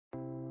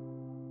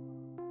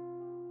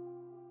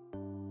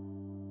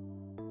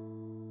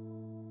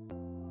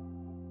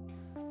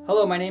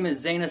Hello, my name is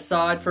Zain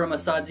from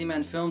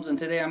Them Films, and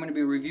today I'm going to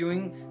be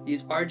reviewing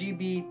these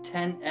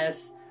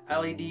RGB-10s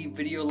LED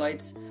video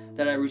lights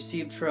that I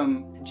received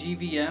from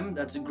GVM.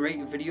 That's a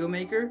great video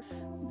maker.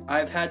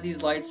 I've had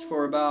these lights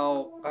for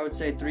about, I would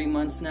say, 3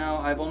 months now.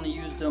 I've only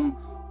used them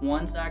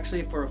once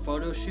actually for a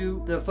photo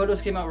shoot. The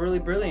photos came out really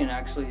brilliant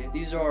actually.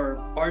 These are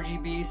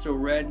RGB, so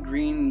red,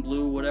 green,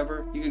 blue,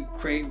 whatever. You could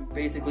create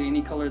basically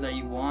any color that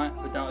you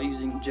want without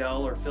using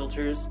gel or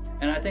filters.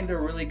 And I think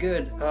they're really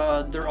good.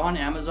 They're on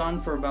Amazon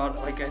for about,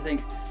 I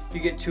think you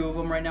get 2 of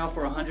them right now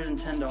for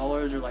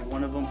 $110, or like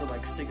one of them for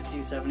like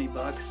 60, 70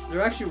 bucks.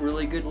 They're actually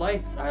really good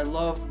lights. I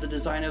love the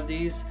design of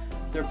these.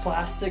 They're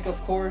plastic,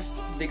 of course.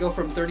 They go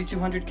from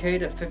 3200K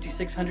to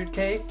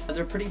 5600K.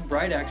 They're pretty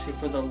bright actually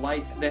for the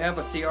lights. They have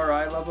a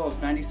CRI level of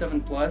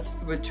 97 plus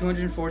with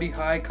 240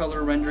 high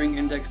color rendering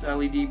index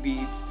LED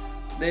beads.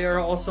 They are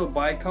also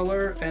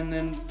bicolor, and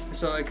then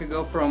so it could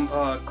go from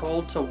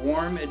cold to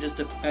warm. It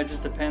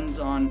just depends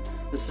on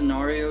the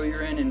scenario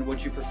you're in and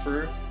what you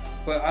prefer.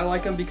 But I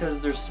like them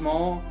because they're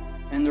small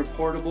and they're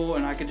portable,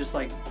 and I could just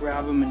like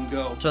grab them and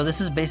go. So this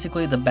is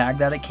basically the bag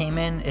that it came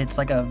in. It's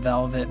like a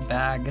velvet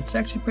bag. It's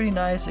actually pretty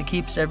nice. It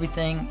keeps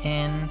everything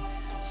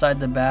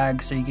inside the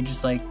bag, so you could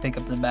just like pick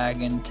up the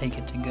bag and take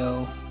it to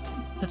go.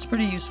 It's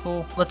pretty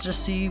useful. Let's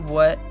just see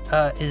what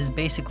is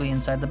basically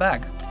inside the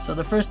bag. So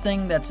the first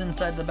thing that's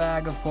inside the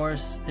bag, of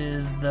course,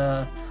 is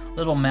the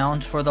little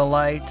mount for the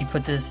light. You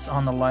put this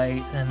on the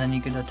light and then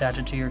you could attach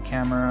it to your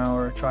camera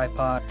or a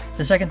tripod.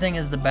 The second thing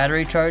is the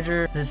battery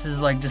charger. This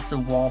is like just a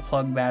wall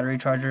plug battery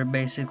charger,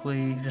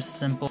 basically just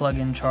simple plug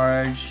and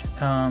charge.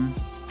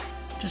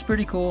 Just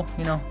pretty cool,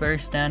 you know, very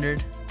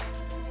standard.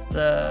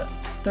 The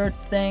third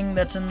thing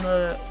that's in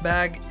the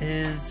bag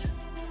is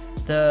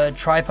the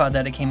tripod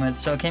that it came with.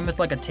 So it came with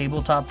like a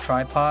tabletop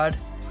tripod.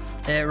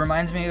 It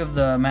reminds me of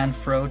the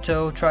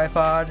Manfrotto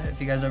tripod, if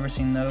you guys ever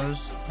seen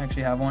those. I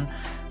actually have one.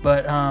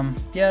 But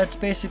yeah, it's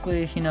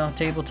basically, you know,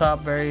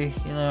 tabletop, very,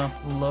 you know,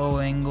 low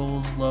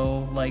angles,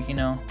 like, you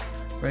know,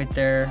 right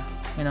there,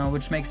 you know,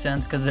 which makes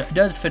sense because it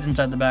does fit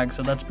inside the bag,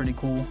 so that's pretty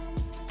cool.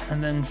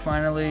 And then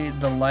finally,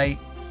 the light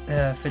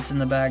fits in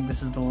the bag.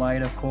 This is the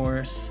light, of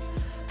course.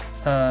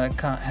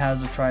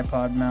 Has a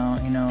tripod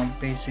mount, you know,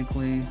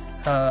 basically.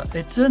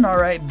 It's an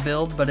alright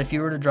build, but if you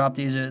were to drop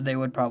these, they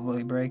would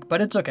probably break. But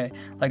it's okay.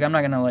 Like, I'm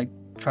not gonna like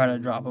try to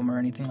drop them or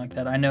anything like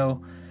that. I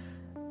know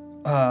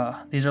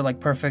these are like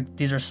perfect.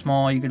 These are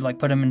small. You could like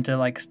put them into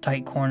like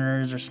tight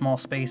corners or small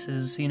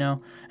spaces, you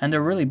know. And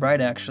they're really bright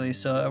actually,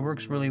 so it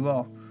works really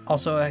well.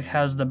 Also, it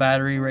has the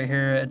battery right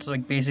here. It's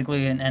like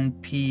basically an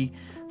NP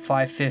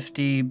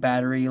 550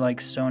 battery, like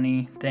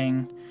Sony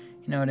thing.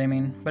 You know what I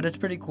mean? But it's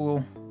pretty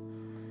cool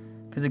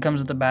because it comes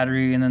with the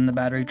battery and then the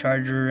battery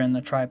charger and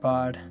the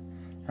tripod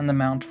and the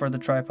mount for the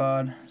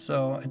tripod.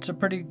 So it's a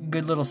pretty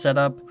good little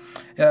setup.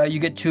 You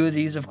get 2 of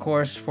these, of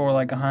course, for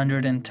like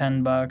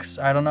 110 bucks.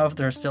 I don't know if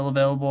they're still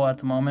available at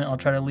the moment. I'll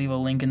try to leave a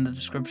link in the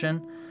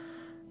description.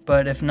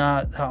 But if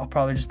not, I'll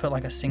probably just put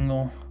like a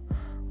single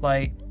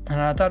light. And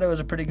I thought it was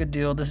a pretty good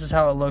deal. This is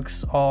how it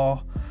looks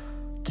all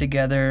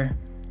together.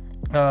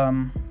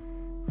 Yeah.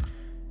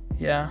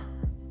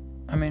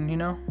 I mean, you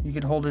know, you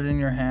could hold it in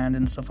your hand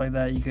and stuff like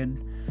that. You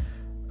could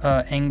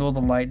angle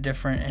the light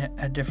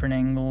at different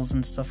angles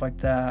and stuff like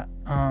that.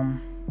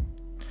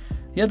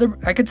 Yeah,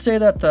 I could say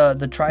that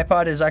the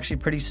tripod is actually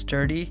pretty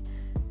sturdy,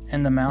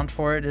 and the mount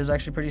for it is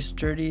actually pretty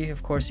sturdy.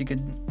 Of course, you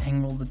could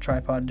angle the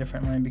tripod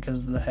differently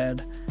because of the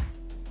head.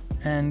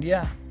 And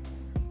yeah,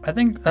 I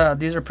think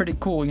these are pretty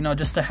cool, you know,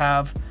 just to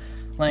have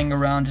laying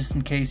around just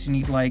in case you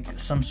need like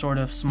some sort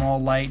of small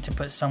light to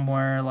put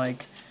somewhere,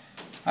 like,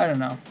 I don't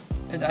know.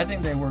 I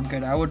think they work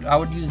good. I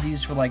would use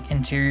these for like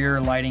interior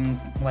lighting,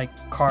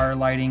 like car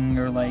lighting,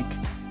 or like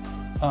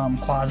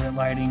closet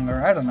lighting,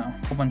 or I don't know,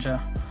 a whole bunch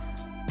of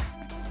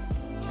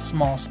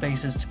small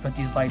spaces to put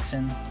these lights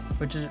in.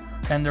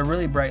 And they're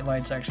really bright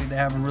lights actually. They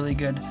have a really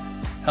good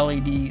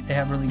LED. They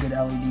have really good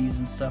LEDs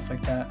and stuff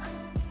like that.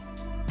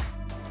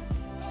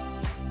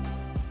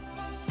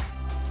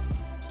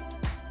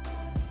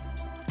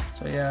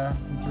 So yeah,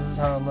 this is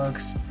how it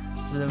looks.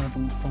 This is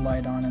with the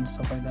light on and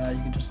stuff like that.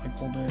 You can just like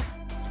hold it.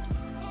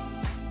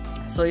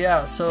 So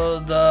yeah, so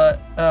the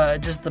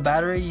just the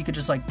battery, you could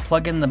just like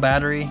plug in the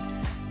battery.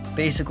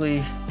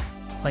 Basically,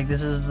 like,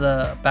 this is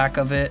the back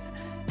of it.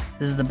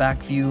 This is the back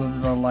view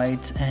of the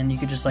light, and you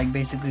could just like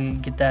basically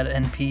get that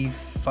NP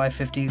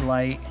 550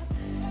 light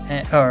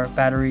or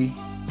battery,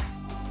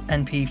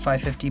 NP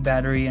 550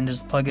 battery, and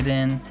just plug it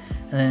in,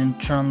 and then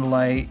turn on the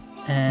light.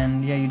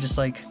 And yeah, you just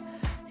like,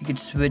 you could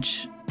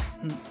switch.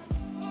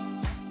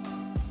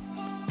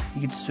 You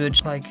could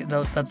switch, like,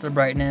 that's the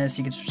brightness.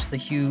 You could switch the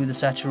hue, the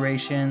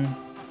saturation,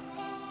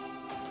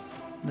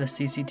 the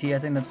CCT. I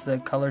think that's the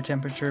color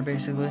temperature,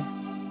 basically.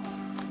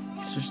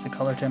 Switch the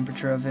color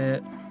temperature of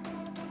it,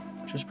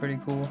 which is pretty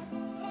cool.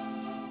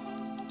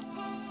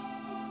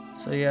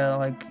 So yeah,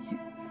 like,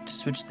 to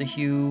switch the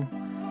hue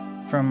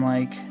from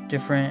like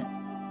different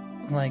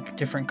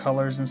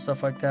colors and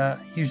stuff like that.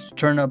 You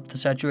turn up the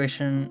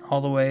saturation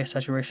all the way to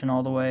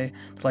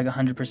like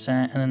 100%,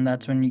 and then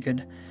that's when you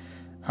could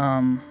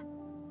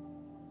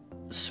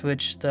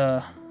switch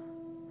the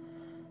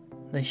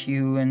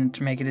hue and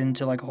to make it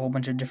into like a whole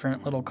bunch of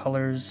different little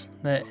colors,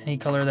 that any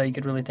color that you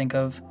could really think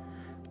of,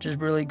 which is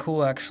really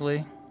cool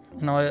actually.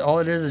 And all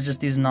it is just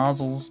these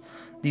nozzles,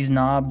 these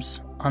knobs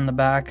on the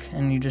back,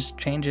 and you just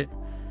change it.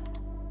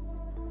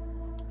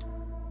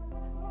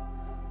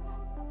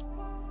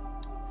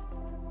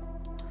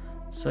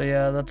 So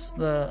yeah, that's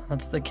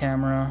the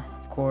camera,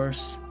 of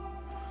course.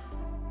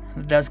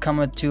 It does come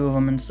with 2 of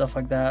them and stuff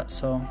like that.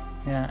 So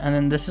yeah, and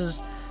then this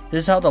is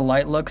how the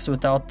light looks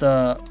without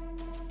the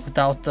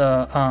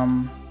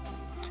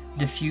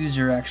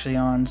diffuser actually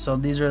on. So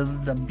these are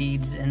the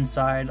beads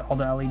inside, all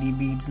the LED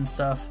beads and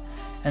stuff.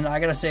 And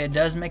I gotta say, it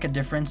does make a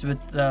difference with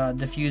the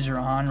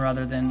diffuser on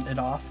rather than it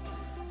off.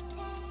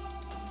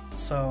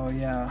 So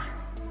yeah,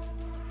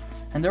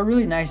 and they're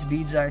really nice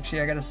beads actually,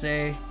 I gotta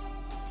say.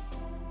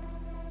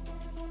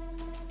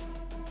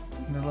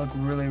 They look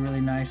really,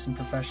 really nice and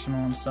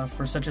professional and stuff.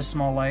 For such a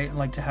small light,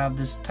 like to have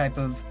this type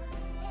of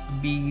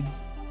bead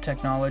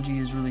technology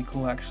is really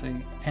cool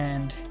actually.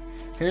 And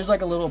here's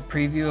like a little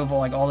preview of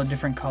like all the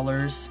different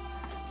colors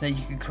that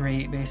you could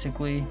create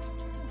basically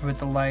with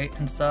the light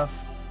and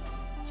stuff.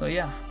 So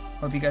yeah,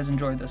 hope you guys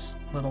enjoyed this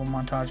little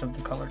montage of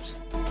the colors.